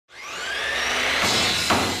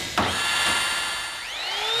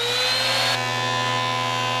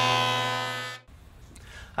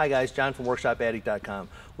Hi guys, John from WorkshopAddict.com.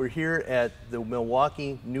 We're here at the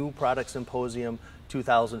Milwaukee New Product Symposium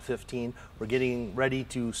 2015. We're getting ready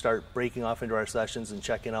to start breaking off into our sessions and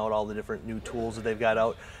checking out all the different new tools that they've got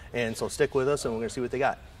out. And so stick with us and we're going to see what they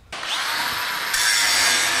got.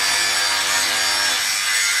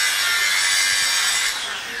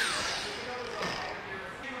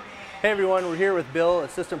 Hey everyone, we're here with Bill,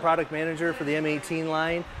 Assistant Product Manager for the M18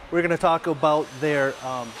 line. We're going to talk about their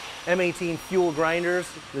M18 Fuel grinders,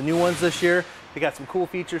 the new ones this year. They got some cool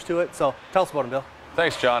features to it, so tell us about them, Bill.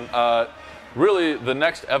 Thanks, John. Really, the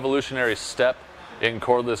next evolutionary step in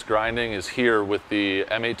cordless grinding is here with the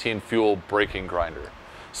M18 Fuel braking grinder.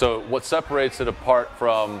 So what separates it apart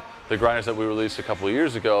from the grinders that we released a couple of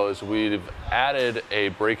years ago is we've added a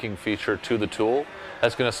braking feature to the tool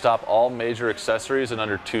that's going to stop all major accessories in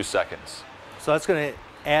under 2 seconds. So that's going to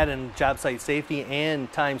add in job site safety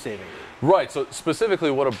and time saving. Right, so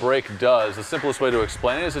specifically what a brake does, the simplest way to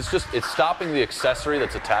explain it is it's stopping the accessory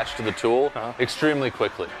that's attached to the tool extremely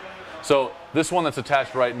quickly. So this one that's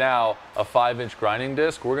attached right now, a 5-inch grinding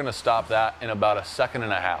disc, we're going to stop that in about 1.5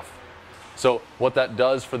 seconds. So what that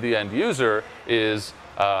does for the end user is,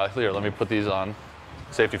 here, let me put these on.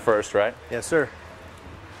 Safety first, right? Yes, sir.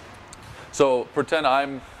 So pretend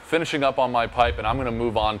I'm finishing up on my pipe and I'm going to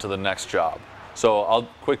move on to the next job. So I'll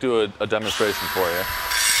quick do a demonstration for you.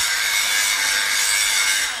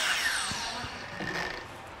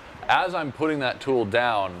 As I'm putting that tool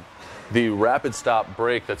down, the rapid stop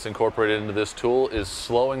brake that's incorporated into this tool is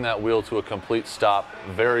slowing that wheel to a complete stop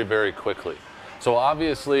very, very quickly. So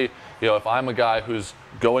obviously, if I'm a guy who's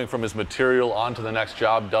going from his material onto the next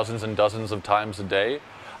job dozens and dozens of times a day,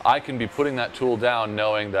 I can be putting that tool down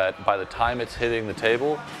knowing that by the time it's hitting the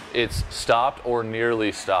table, it's stopped or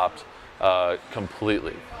nearly stopped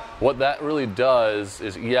completely. What that really does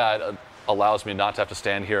is, it allows me not to have to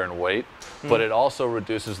stand here and wait, but it also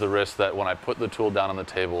reduces the risk that when I put the tool down on the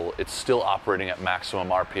table, it's still operating at maximum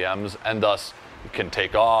RPMs and thus it can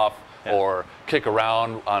take off or kick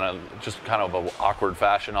around on just kind of an awkward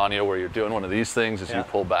fashion on you where you're doing one of these things as you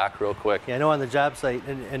pull back real quick. Yeah, I know on the job site,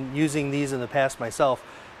 and using these in the past myself,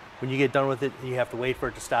 when you get done with it, you have to wait for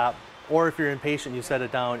it to stop. Or if you're impatient, you set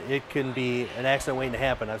it down, it can be an accident waiting to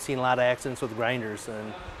happen. I've seen a lot of accidents with grinders.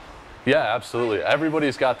 Yeah, absolutely.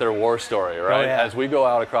 Everybody's got their war story, right? Oh, yeah. As we go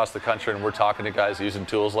out across the country and we're talking to guys using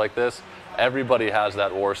tools like this, everybody has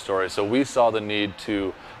that war story. So we saw the need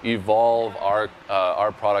to evolve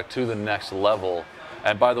our product to the next level.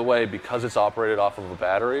 And by the way, because it's operated off of a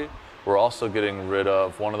battery, we're also getting rid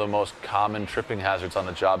of one of the most common tripping hazards on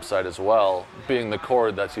the job site as well, being the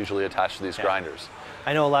cord that's usually attached to these grinders.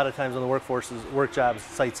 I know a lot of times on the work job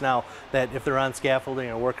sites now that if they're on scaffolding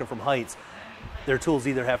or working from heights, their tools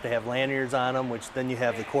either have to have lanyards on them, which then you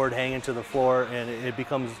have the cord hanging to the floor, and it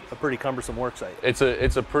becomes a pretty cumbersome work site. It's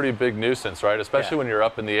a pretty big nuisance, right? Especially when you're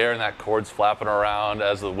up in the air and that cord's flapping around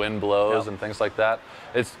as the wind blows and things like that.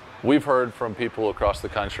 We've heard from people across the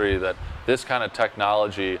country that this kind of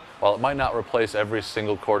technology, while it might not replace every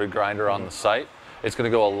single corded grinder on the site, it's going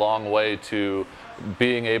to go a long way to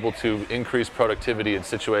being able to increase productivity in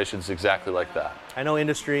situations exactly like that. I know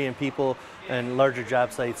industry and people and larger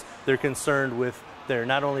job sites, they're concerned with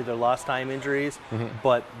not only their lost time injuries,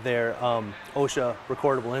 but their OSHA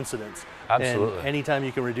recordable incidents. Absolutely. And anytime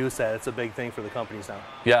you can reduce that, it's a big thing for the companies now.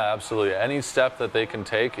 Yeah, absolutely. Any step that they can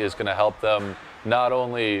take is going to help them not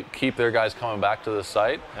only keep their guys coming back to the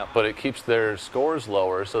site, but it keeps their scores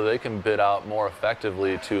lower so they can bid out more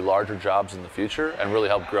effectively to larger jobs in the future and really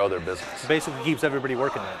help grow their business. It basically keeps everybody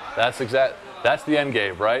working there. That's the end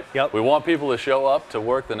game, right? Yep. We want people to show up to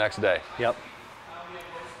work the next day. Yep.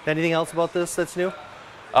 Anything else about this that's new?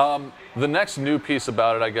 The next new piece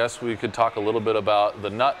about it, I guess we could talk a little bit about the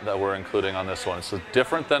nut that we're including on this one. It's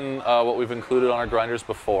different than what we've included on our grinders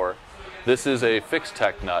before. This is a fixed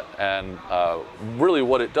tech nut, and really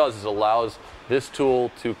what it does is allows this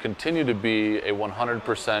tool to continue to be a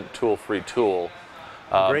 100% tool-free tool.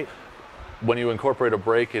 Great. When you incorporate a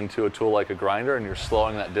brake into a tool like a grinder and you're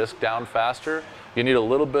slowing that disc down faster, you need a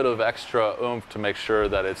little bit of extra oomph to make sure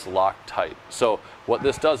that it's locked tight. So what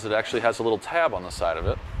this does, it actually has a little tab on the side of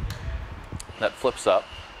it that flips up,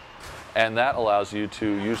 and that allows you to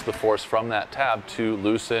use the force from that tab to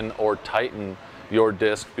loosen or tighten your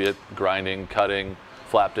disc, be it grinding, cutting,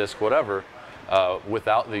 flap disc, whatever,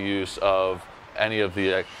 without the use of any of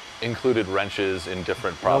the included wrenches in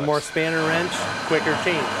different products. No more spanner wrench, quicker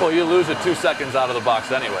change. Well, you lose it 2 seconds out of the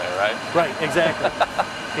box anyway, right? Right, exactly.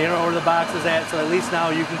 You know where the box is at, so at least now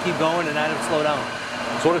you can keep going and not have to slow down.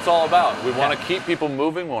 That's what it's all about. We want to keep people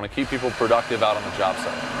moving. We want to keep people productive out on the job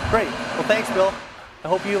site. Great. Well, thanks, Bill. I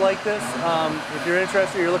hope you like this. If you're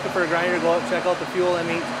interested, you're looking for a grinder, go out and check out the Fuel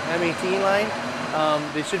M18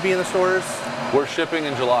 line. They should be in the stores. We're shipping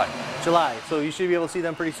in July. So you should be able to see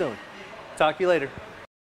them pretty soon. Talk to you later.